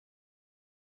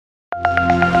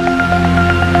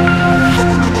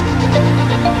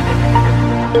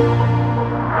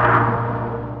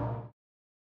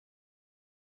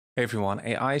Hey everyone,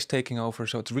 AI is taking over,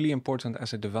 so it's really important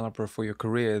as a developer for your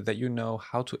career that you know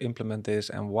how to implement this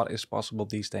and what is possible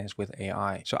these days with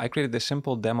AI. So I created this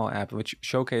simple demo app which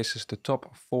showcases the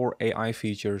top 4 AI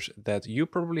features that you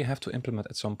probably have to implement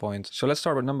at some point. So let's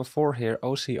start with number 4 here,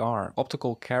 OCR,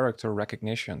 optical character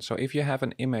recognition. So if you have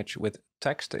an image with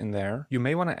text in there, you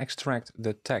may want to extract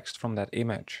the text from that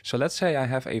image. So let's say I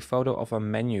have a photo of a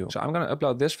menu. So I'm going to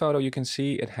upload this photo. You can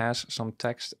see it has some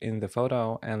text in the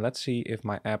photo, and let's see if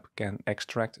my app can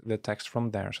extract the text from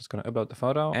there. So it's going to upload the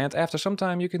photo, and after some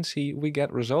time you can see we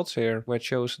get results here where it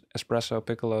shows espresso,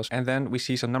 piccolos, and then we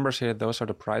see some numbers here. Those are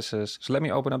the prices. So let me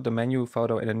open up the menu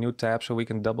photo in a new tab so we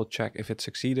can double check if it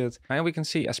succeeded. And we can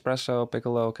see espresso,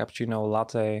 piccolo, cappuccino,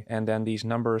 latte, and then these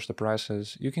numbers, the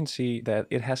prices. You can see that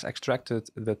it has extracted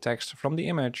the text from the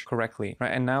image correctly,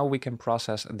 right? And now we can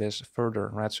process this further,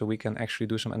 right? So we can actually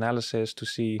do some analysis to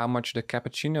see how much the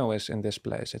cappuccino is in this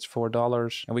place. It's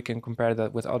 $4, and we can compare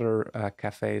that with other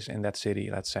cafes in that city,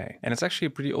 let's say. And it's actually a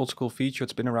pretty old school feature.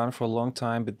 It's been around for a long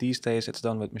time, but these days it's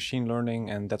done with machine learning,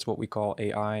 and that's what we call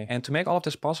AI. And to make all of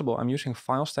this possible, I'm using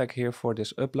Filestack here for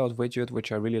this upload widget,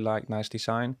 which I really like, nice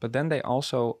design. But then they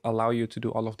also allow you to do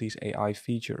all of these AI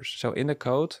features. So in the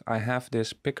code, I have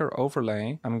this picker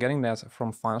overlay. I'm getting that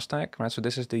from Filestack, right? So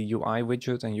this is the UI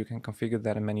widget, and you can configure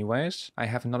that in many ways. I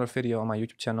have another video on my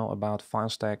YouTube channel about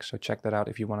Filestack, so check that out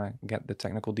if you want to get the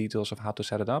technical details of how to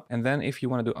set it up. And then if you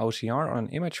want to do OCR on an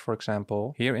image, for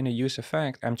example, here in the use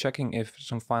effect, I'm checking if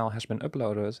some file has been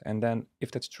uploaded, and then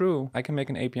if that's true, I can make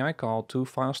an API call to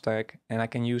Filestack, and I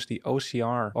can use the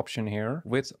OCR option here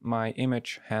with my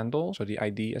image handle, so the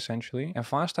ID essentially, and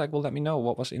Filestack will let me know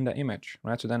what was in the image,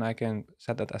 right? So then I can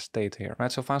set that as state here,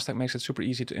 right? So Filestack makes it super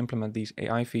easy to implement these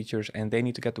AI features, and they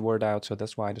need to get the word out, so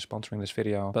that's why they're sponsoring this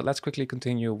video. But let's quickly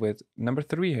continue with number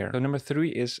 3 here. So number 3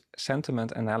 is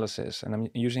sentiment analysis, and I'm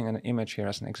using an image here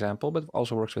as an example, but it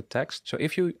also works with text. So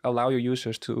if you allow your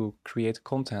users to create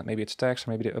content, maybe it's text,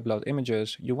 or maybe they upload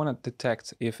images, you want to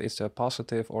detect if it's a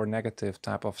positive or negative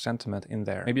type of sentiment in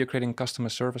there. Maybe you're creating customer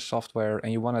service software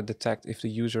and you want to detect if the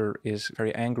user is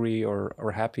very angry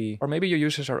or happy, or maybe your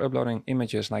users are uploading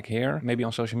images like here, maybe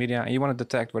on social media, and you want to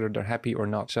detect whether they're happy or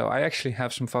not. So I actually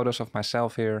have some photos of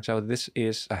myself here. So this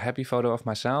is a happy photo of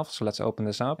myself. So let's open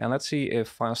this up and let's see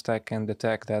if Filestack can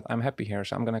detect that I'm happy here.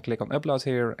 So I'm going to click on upload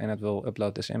here, and it will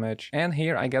upload this image. And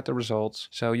here I get the results.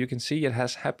 So you can see it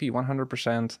has happy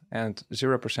 100% and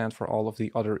 0% for all of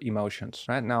the other emotions.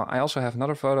 Right now, I also have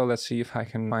another photo. Let's see if I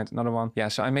can find another one. Yeah,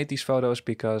 so I made these photos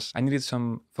because I needed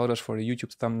some photos for the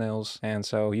YouTube thumbnails. And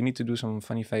so you need to do some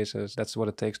funny faces. That's what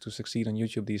it takes to succeed on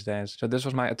YouTube these days. So this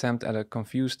was my attempt at a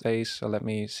confused face. So let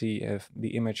me see if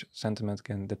the image sentiment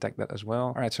can detect that as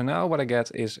well. All right, so now what I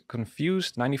get is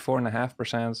confused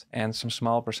 94.5% and some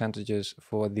small percentages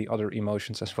for the other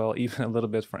emotions as well, even a little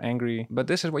bit for angry. But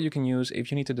this is what you can use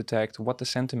if you need to detect what the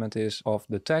sentiment is of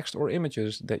the text or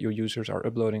images that your users are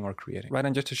uploading or creating. Right,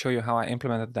 and just to show you how I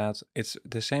implemented that, it's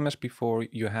the same as before.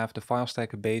 You have the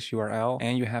Filestack base URL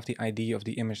and you have the ID of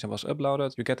the image that was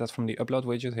uploaded. You get that from the upload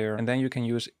widget here, and then you can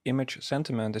use image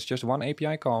sentiment. It's just one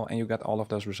API call and you get all of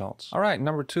those results. All right,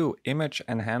 number 2, image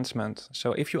enhancement.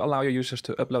 So if you allow your users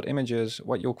to upload images,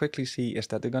 what you'll quickly see is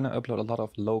that they're going to upload a lot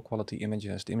of low quality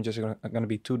images. The images are going to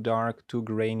be too dark, too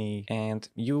grainy, and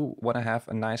you want to have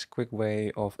a nice quick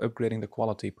way of upgrading the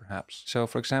quality perhaps. So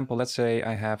for example, let's say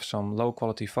I have some low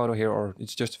quality photo here, or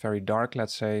it's just very dark.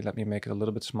 Let's say, let me make it a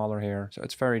little bit smaller here. So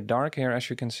it's very dark here, as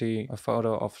you can see, a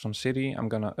photo of some city. I'm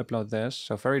going to upload this.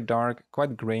 So very dark,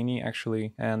 quite grainy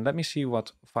actually. And let me see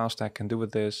what Filestack can do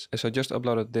with this. So I just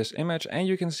uploaded this image, and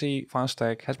you can see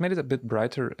Filestack has made it a bit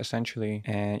brighter essentially.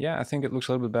 And yeah, I think it looks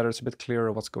a little bit better. It's a bit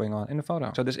clearer what's going on in the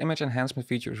photo. So this image enhancement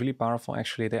feature is really powerful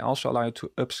actually. They also allow you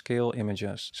to upscale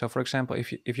images. So for example,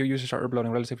 if your users are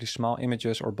uploading relatively small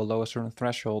images or below a certain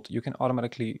threshold, you can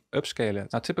automatically upscale it.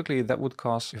 Now typically that would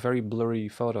cause very blurry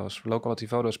photos, low quality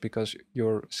photos, because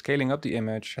you're scaling up the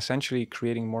image, essentially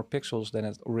creating more pixels than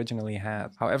it originally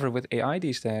had. However, with AI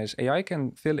these days, AI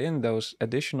can fill in those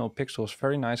additional pixels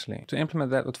very nicely. To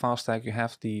implement that with Filestack, you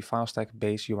have the Filestack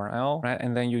base URL, right?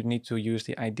 And then you need to use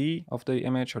the ID of the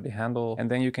image or the handle, and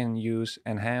then you can use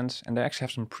enhance, and they actually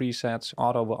have some presets.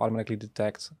 Auto will automatically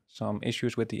detect some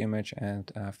issues with the image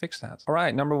and fix that. All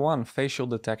right, number 1, facial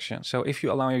detection. So if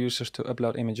you allow your users to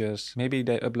upload images, maybe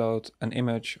they upload an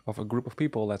image of a group of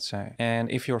people, let's say.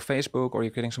 And if you're Facebook or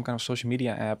you're creating some kind of social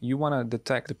media app, you want to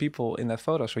detect the people in that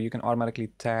photo, so you can automatically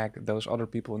tag those other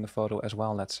people in the photo as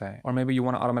well, let's say. Or maybe you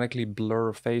want to automatically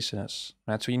blur faces,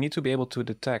 right? So you need to be able to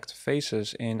detect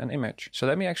faces in an image. So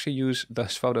let me actually use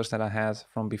those photos that I had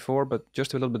from before, but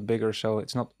just a little bit bigger, so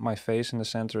it's not my face in the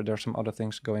center. There's some other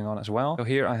things going on as well. So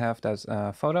here I have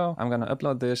that photo. I'm gonna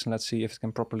upload this and let's see if it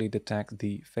can properly detect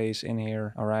the face in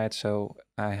here. All right, so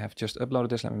I have just uploaded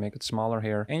this. Let me make it smaller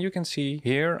here. And you can see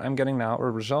here, I'm getting now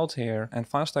a result here. And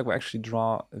Filestack will actually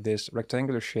draw this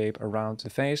rectangular shape around the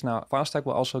face. Now, Filestack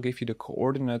will also give you the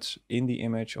coordinates in the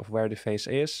image of where the face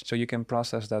is. So you can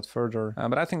process that further.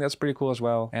 But I think that's pretty cool as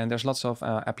well. And there's lots of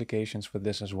applications with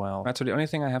this as well. Right, so the only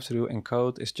thing I have to do in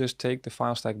code is just take the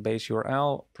Filestack base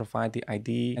URL, provide the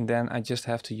ID, and then I just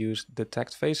have to use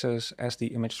detect faces as the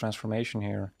image transformation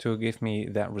here to give me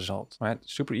that result. Right,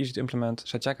 super easy to implement.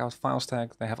 So check out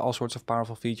Filestack. They have all sorts of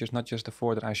powerful features, not just the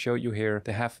 4 that I showed you here.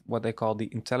 They have what they call the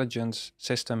intelligence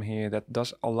system here that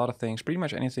does a lot of things, pretty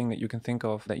much anything that you can think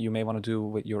of that you may want to do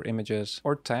with your images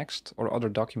or text or other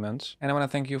documents. And I want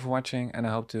to thank you for watching, and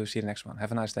I hope to see you in the next one.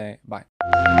 Have a nice day. Bye.